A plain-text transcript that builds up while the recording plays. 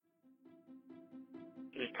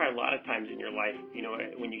probably a lot of times in your life,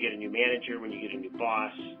 when you get a new manager, when you get a new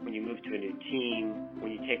boss, when you move to a new team,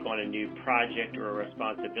 when you take on a new project or a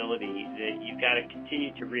responsibility, that you've got to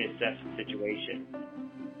continue to reassess the situation.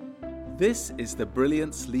 This is the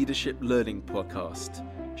Brilliance Leadership Learning Podcast,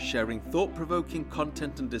 sharing thought-provoking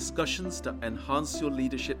content and discussions to enhance your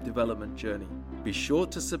leadership development journey. Be sure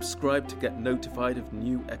to subscribe to get notified of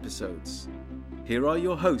new episodes. Here are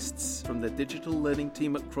your hosts from the digital learning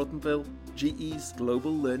team at Crotonville, GE's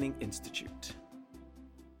Global Learning Institute.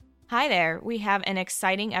 Hi there. We have an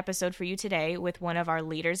exciting episode for you today with one of our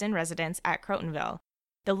leaders in residence at Crotonville.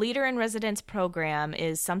 The Leader in Residence program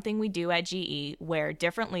is something we do at GE where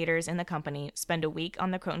different leaders in the company spend a week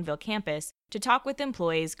on the Crotonville campus to talk with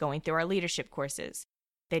employees going through our leadership courses.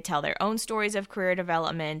 They tell their own stories of career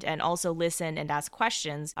development and also listen and ask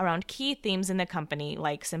questions around key themes in the company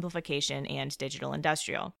like simplification and digital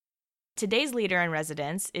industrial. Today's Leader in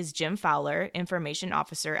Residence is Jim Fowler, Information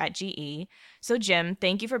Officer at GE. So Jim,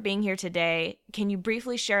 thank you for being here today. Can you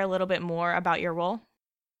briefly share a little bit more about your role?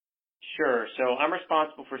 Sure. So I'm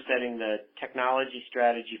responsible for setting the technology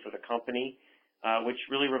strategy for the company, which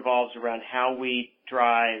really revolves around how we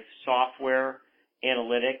drive software,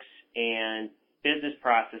 analytics, and business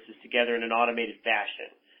processes together in an automated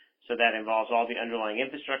fashion. So that involves all the underlying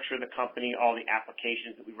infrastructure of the company, all the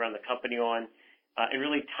applications that we run the company on, and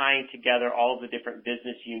really tying together all of the different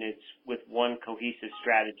business units with one cohesive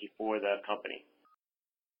strategy for the company.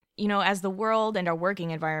 You know, as the world and our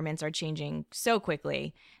working environments are changing so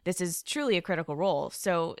quickly, this is truly a critical role.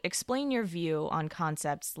 So explain your view on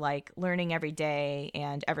concepts like learning every day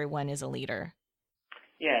and everyone is a leader.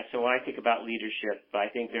 Yeah, so when I think about leadership, I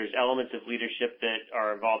think there's elements of leadership that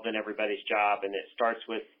are involved in everybody's job, and it starts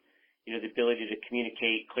with, the ability to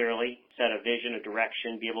communicate clearly, set a vision, a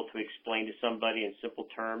direction, be able to explain to somebody in simple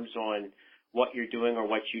terms on what you're doing or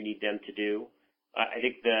what you need them to do. I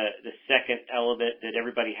think the second element that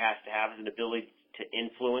everybody has to have is an ability to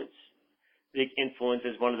influence. I think influence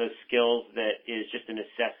is one of those skills that is just a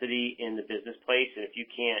necessity in the business place, and if you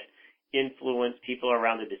can't influence people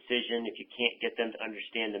around the decision, if you can't get them to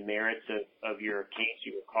understand the merits of your case,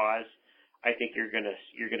 your cause, I think you're gonna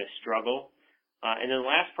struggle. And then the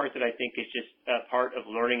last part that I think is just a part of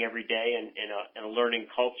learning every day and a learning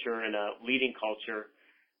culture and a leading culture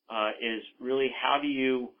is really how do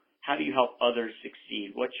you help others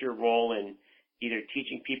succeed? What's your role in either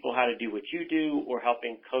teaching people how to do what you do or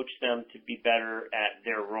helping coach them to be better at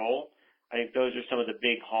their role? I think those are some of the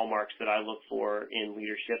big hallmarks that I look for in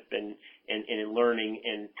leadership and in learning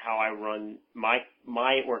and how I run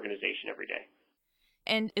my organization every day.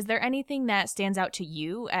 And is there anything that stands out to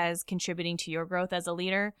you as contributing to your growth as a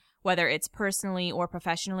leader, whether it's personally or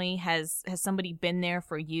professionally? Has somebody been there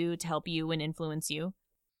for you to help you and influence you?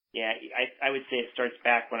 Yeah, I would say it starts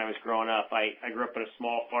back when I was growing up. I grew up in a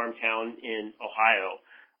small farm town in Ohio.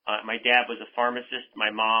 My dad was a pharmacist, my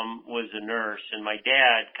mom was a nurse, and my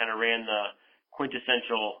dad kind of ran the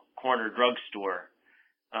quintessential corner drugstore.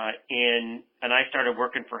 And I started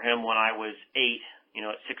working for him when I was 8.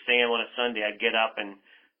 At 6 a.m. on a Sunday, I'd get up and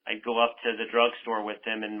I'd go up to the drugstore with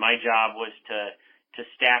him, and my job was to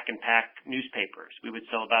stack and pack newspapers. We would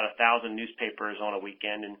sell about 1,000 newspapers on a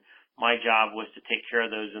weekend, and my job was to take care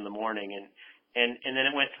of those in the morning. And then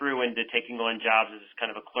it went through into taking on jobs as kind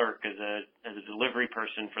of a clerk, as a delivery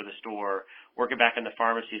person for the store, working back in the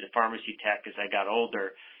pharmacy as a pharmacy tech as I got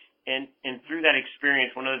older. And through that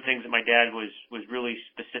experience, one of the things that my dad was really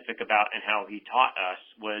specific about and how he taught us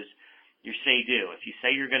was your say-do. If you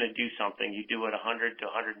say you're going to do something, you do it 100 to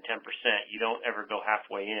 110%. You don't ever go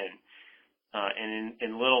halfway in. And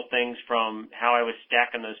in little things from how I was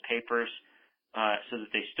stacking those papers so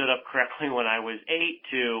that they stood up correctly when I was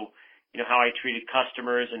 8 to how I treated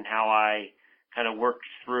customers and how I kind of worked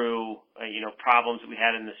through, problems that we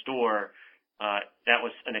had in the store, that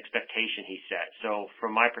was an expectation he set. So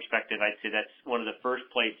from my perspective, I'd say that's one of the first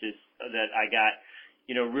places that I got,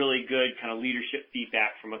 really good kind of leadership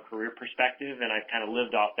feedback from a career perspective, and I've kind of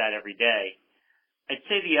lived off that every day. I'd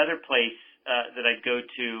say the other place that I'd go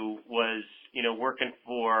to was, working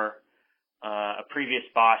for a previous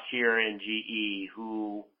boss here in GE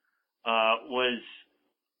who was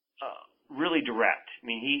really direct. I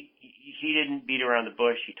mean, he didn't beat around the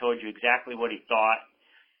bush. He told you exactly what he thought.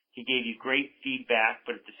 He gave you great feedback,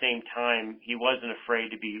 but at the same time, he wasn't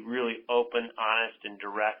afraid to be really open, honest, and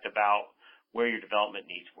direct about where your development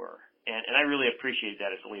needs were. And I really appreciated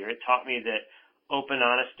that as a leader. It taught me that open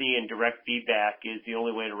honesty and direct feedback is the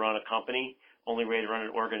only way to run a company, only way to run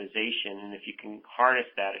an organization. And if you can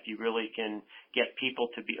harness that, if you really can get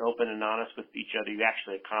people to be open and honest with each other, you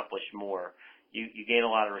actually accomplish more. you gain a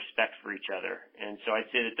lot of respect for each other. And so I'd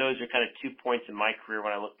say that those are kind of 2 points in my career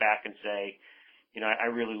when I look back and say, I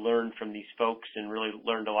really learned from these folks and really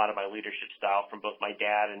learned a lot of my leadership style from both my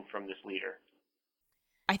dad and from this leader.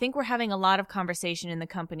 I think we're having a lot of conversation in the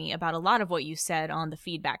company about a lot of what you said on the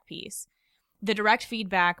feedback piece. The direct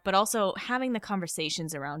feedback, but also having the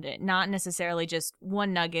conversations around it, not necessarily just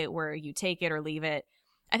one nugget where you take it or leave it.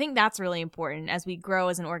 I think that's really important as we grow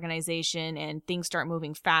as an organization and things start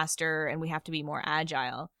moving faster and we have to be more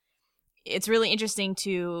agile. It's really interesting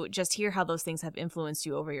to just hear how those things have influenced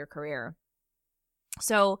you over your career.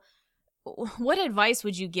 So what advice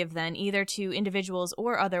would you give then, either to individuals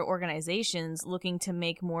or other organizations looking to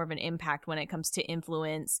make more of an impact when it comes to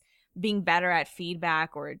influence, being better at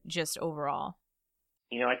feedback, or just overall?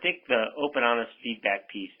 I think the open, honest feedback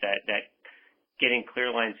piece, that getting clear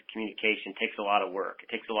lines of communication takes a lot of work. It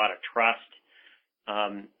takes a lot of trust.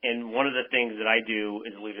 And one of the things that I do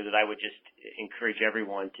as a leader that I would just encourage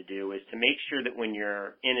everyone to do is to make sure that when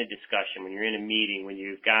you're in a discussion, when you're in a meeting, when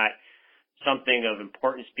you've got something of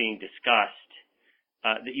importance being discussed,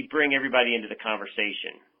 that you bring everybody into the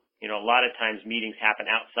conversation. A lot of times meetings happen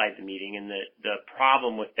outside the meeting, and the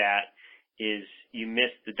problem with that is you miss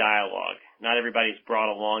the dialogue. Not everybody's brought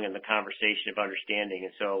along in the conversation of understanding.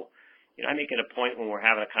 And so, I make it a point when we're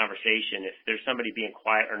having a conversation, if there's somebody being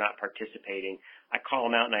quiet or not participating, I call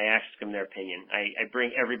them out and I ask them their opinion. I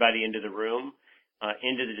bring everybody into the room,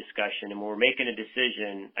 into the discussion, and when we're making a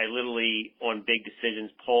decision, I literally, on big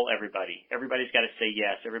decisions, poll everybody. Everybody's got to say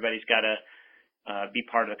yes. Everybody's got to be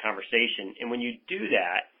part of the conversation. And when you do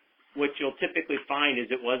that, what you'll typically find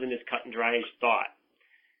is it wasn't as cut and dry as you thought.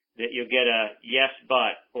 That you'll get a yes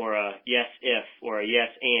but, or a yes if, or a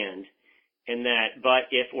yes and that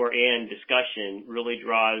but, if, or and discussion really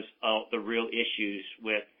draws out the real issues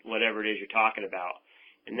with whatever it is you're talking about.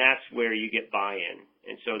 And that's where you get buy-in.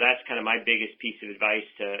 And so that's kind of my biggest piece of advice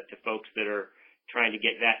to folks that are trying to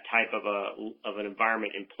get that type of an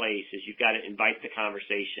environment in place, is you've got to invite the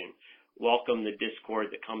conversation, welcome the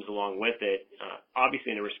discord that comes along with it,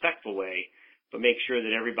 obviously in a respectful way, but make sure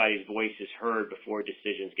that everybody's voice is heard before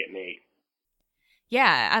decisions get made.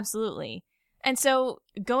 Yeah, absolutely. And so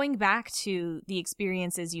going back to the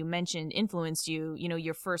experiences you mentioned influenced you,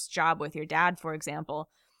 your first job with your dad, for example,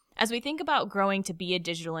 as we think about growing to be a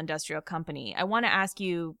digital industrial company, I want to ask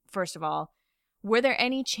you, first of all, were there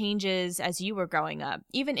any changes as you were growing up,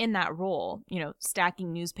 even in that role,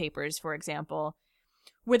 stacking newspapers, for example?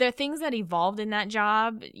 Were there things that evolved in that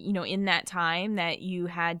job, in that time that you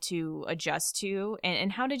had to adjust to?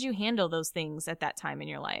 And how did you handle those things at that time in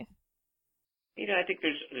your life? I think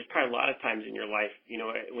there's probably a lot of times in your life,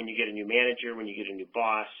 when you get a new manager, when you get a new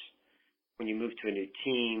boss, when you move to a new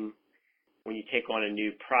team, when you take on a new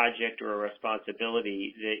project or a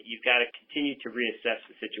responsibility, that you've got to continue to reassess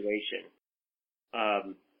the situation.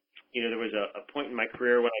 There was a point in my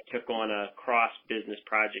career when I took on a cross-business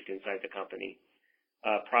project inside the company,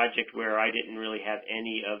 a project where I didn't really have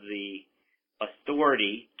any of the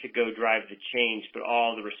authority to go drive the change, but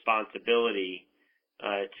all the responsibility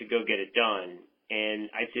to go get it done.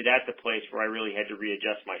 And I'd say that's a place where I really had to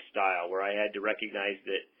readjust my style, where I had to recognize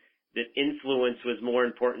that influence was more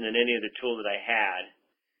important than any other tool that I had,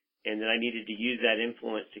 and that I needed to use that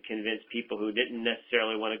influence to convince people who didn't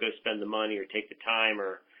necessarily want to go spend the money or take the time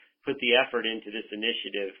or put the effort into this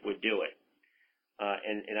initiative would do it.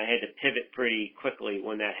 And I had to pivot pretty quickly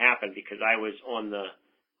when that happened, because I was on the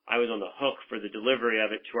hook for the delivery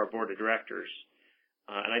of it to our board of directors.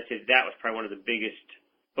 And I'd say that was probably one of the biggest,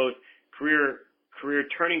 both career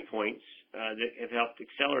turning points that have helped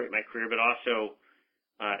accelerate my career, but also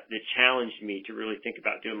that challenged me to really think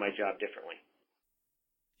about doing my job differently.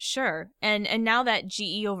 Sure. And now that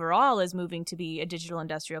GE overall is moving to be a digital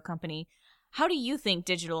industrial company, how do you think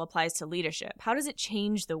digital applies to leadership? How does it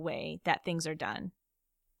change the way that things are done?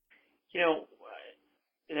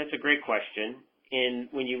 That's a great question. And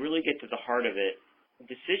when you really get to the heart of it,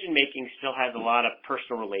 decision-making still has a lot of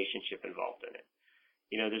personal relationship involved in it.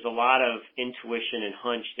 There's a lot of intuition and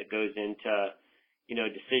hunch that goes into,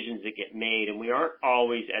 decisions that get made, and we aren't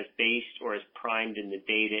always as based or as primed in the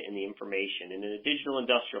data and the information. And in a digital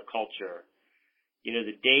industrial culture,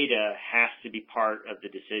 the data has to be part of the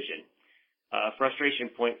decision. A frustration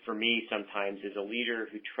point for me sometimes is a leader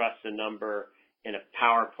who trusts a number in a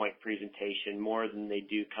PowerPoint presentation more than they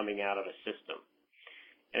do coming out of a system.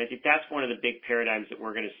 And I think that's one of the big paradigms that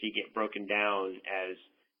we're going to see get broken down as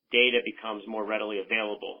data becomes more readily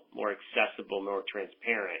available, more accessible, more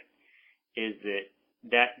transparent, is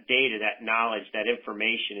that data, that knowledge, that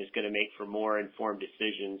information is going to make for more informed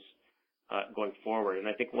decisions going forward. And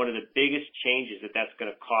I think one of the biggest changes that's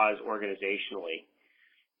going to cause organizationally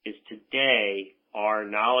is today our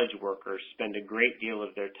knowledge workers spend a great deal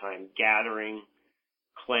of their time gathering,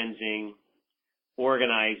 cleansing,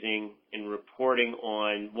 organizing, and reporting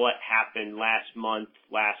on what happened last month,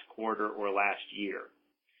 last quarter, or last year.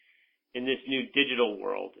 In this new digital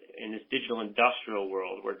world, in this digital industrial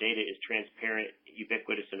world where data is transparent,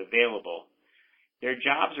 ubiquitous, and available, their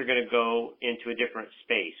jobs are going to go into a different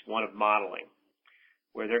space, one of modeling,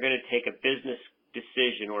 where they're going to take a business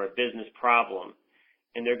decision or a business problem,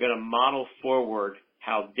 and they're going to model forward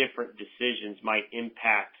how different decisions might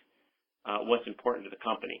impact what's important to the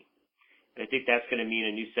company. And I think that's going to mean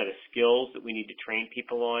a new set of skills that we need to train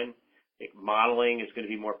people on. I think modeling is going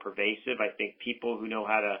to be more pervasive. I think people who know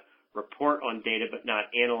how to report on data but not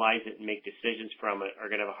analyze it and make decisions from it are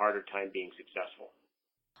going to have a harder time being successful.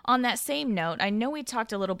 On that same note, I know we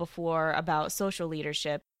talked a little before about social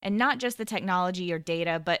leadership and not just the technology or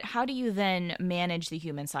data, but how do you then manage the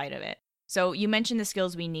human side of it? So you mentioned the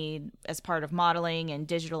skills we need as part of modeling and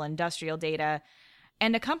digital industrial data,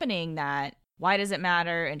 and accompanying that, why does it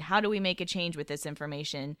matter and how do we make a change with this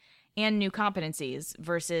information and new competencies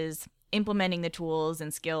versus implementing the tools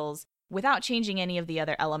and skills without changing any of the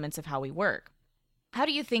other elements of how we work? How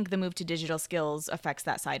do you think the move to digital skills affects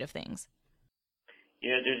that side of things? You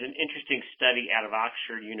know, there's an interesting study out of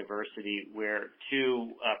Oxford University where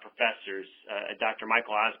two professors, Dr.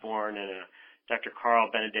 Michael Osborne and Dr. Carl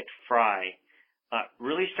Benedict Fry,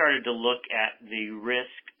 really started to look at the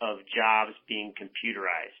risk of jobs being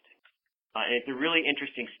computerized. And it's a really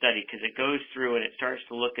interesting study because it goes through and it starts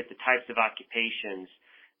to look at the types of occupations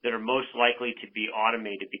that are most likely to be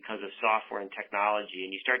automated because of software and technology. And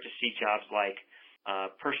you start to see jobs like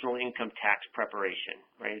personal income tax preparation,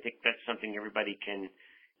 right? I think that's something everybody can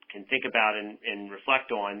think about and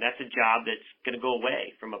reflect on. That's a job that's going to go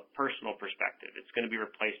away from a personal perspective. It's going to be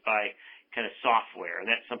replaced by kind of software, and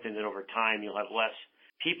that's something that over time you'll have less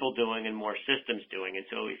people doing and more systems doing. And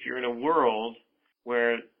so if you're in a world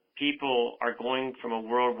where people are going from a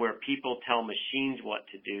world where people tell machines what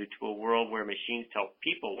to do to a world where machines tell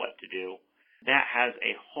people what to do, that has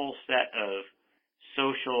a whole set of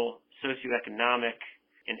social, socioeconomic,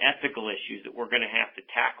 and ethical issues that we're going to have to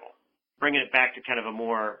tackle. Bringing it back to kind of a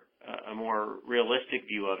more realistic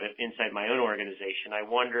view of it inside my own organization, I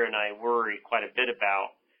wonder and I worry quite a bit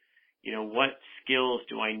about, you know, what skills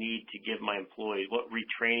do I need to give my employees? What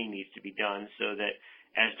retraining needs to be done so that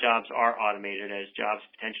as jobs are automated, as jobs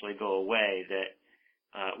potentially go away, that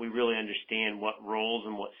we really understand what roles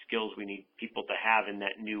and what skills we need people to have in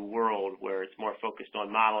that new world where it's more focused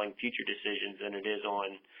on modeling future decisions than it is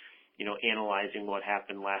on, you know, analyzing what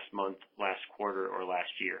happened last month, last quarter, or last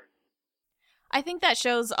year. I think that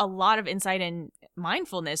shows a lot of insight and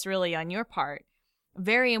mindfulness really on your part.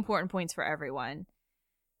 Very important points for everyone.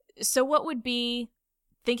 So what would be,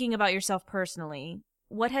 thinking about yourself personally,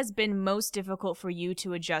 what has been most difficult for you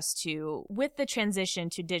to adjust to with the transition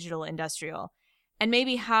to digital industrial, and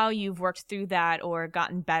maybe how you've worked through that or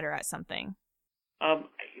gotten better at something?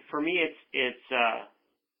 For me, it's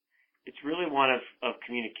really one of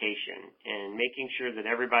communication and making sure that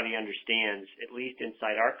everybody understands, at least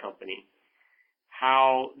inside our company,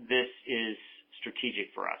 how this is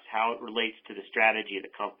strategic for us, how it relates to the strategy of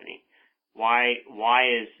the company. Why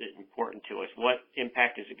is it important to us? What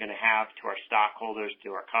impact is it going to have to our stockholders,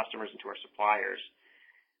 to our customers, and to our suppliers?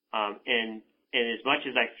 And as much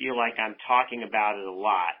as I feel like I'm talking about it a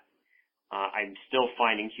lot, I'm still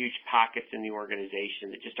finding huge pockets in the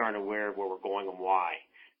organization that just aren't aware of where we're going and why.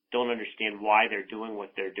 Don't understand why they're doing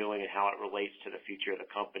what they're doing and how it relates to the future of the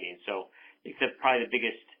company. And so I think that probably the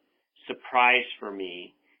biggest surprise for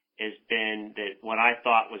me has been that what I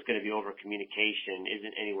thought was going to be over communication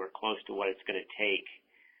isn't anywhere close to what it's going to take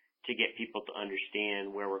to get people to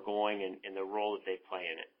understand where we're going and the role that they play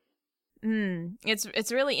in it.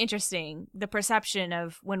 It's really interesting, the perception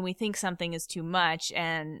of when we think something is too much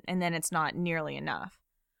and then it's not nearly enough.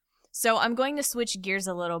 So I'm going to switch gears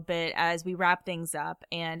a little bit as we wrap things up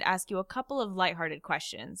and ask you a couple of lighthearted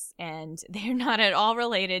questions, and they're not at all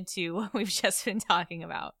related to what we've just been talking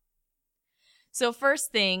about. So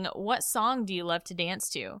first thing, what song do you love to dance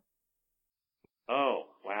to? Oh,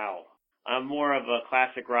 wow. I'm more of a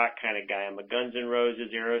classic rock kind of guy. I'm a Guns N'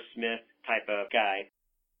 Roses, Aerosmith type of guy.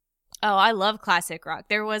 Oh, I love classic rock.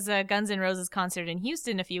 There was a Guns N' Roses concert in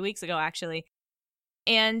Houston a few weeks ago, actually.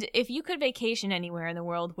 And if you could vacation anywhere in the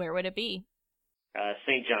world, where would it be?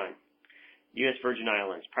 St. John, U.S. Virgin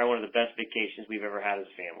Islands. Probably one of the best vacations we've ever had as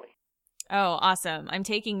a family. Oh, awesome. I'm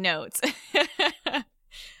taking notes.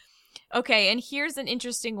 Okay, and here's an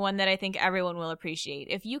interesting one that I think everyone will appreciate.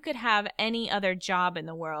 If you could have any other job in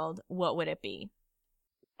the world, what would it be?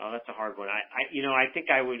 Oh, that's a hard one. I think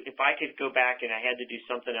I would, if I could go back and I had to do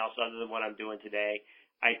something else other than what I'm doing today,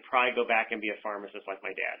 I'd probably go back and be a pharmacist like my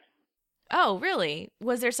dad. Oh, really?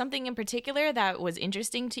 Was there something in particular that was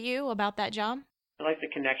interesting to you about that job? I liked the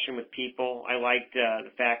connection with people. I liked the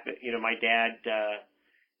fact that, my dad,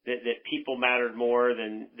 that people mattered more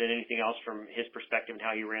than anything else from his perspective and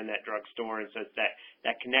how he ran that drugstore. And so it's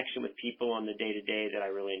that connection with people on the day-to-day that I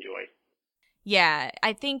really enjoyed. Yeah,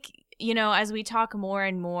 I think, as we talk more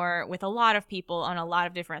and more with a lot of people on a lot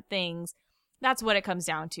of different things, that's what it comes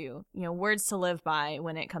down to, words to live by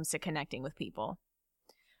when it comes to connecting with people.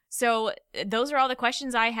 So those are all the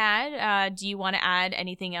questions I had. Do you want to add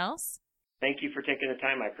anything else? Thank you for taking the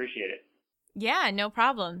time. I appreciate it. Yeah, no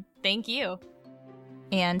problem. Thank you.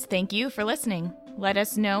 And thank you for listening. Let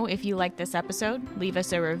us know if you liked this episode. Leave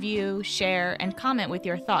us a review, share, and comment with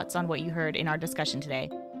your thoughts on what you heard in our discussion today.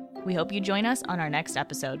 We hope you join us on our next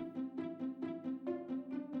episode.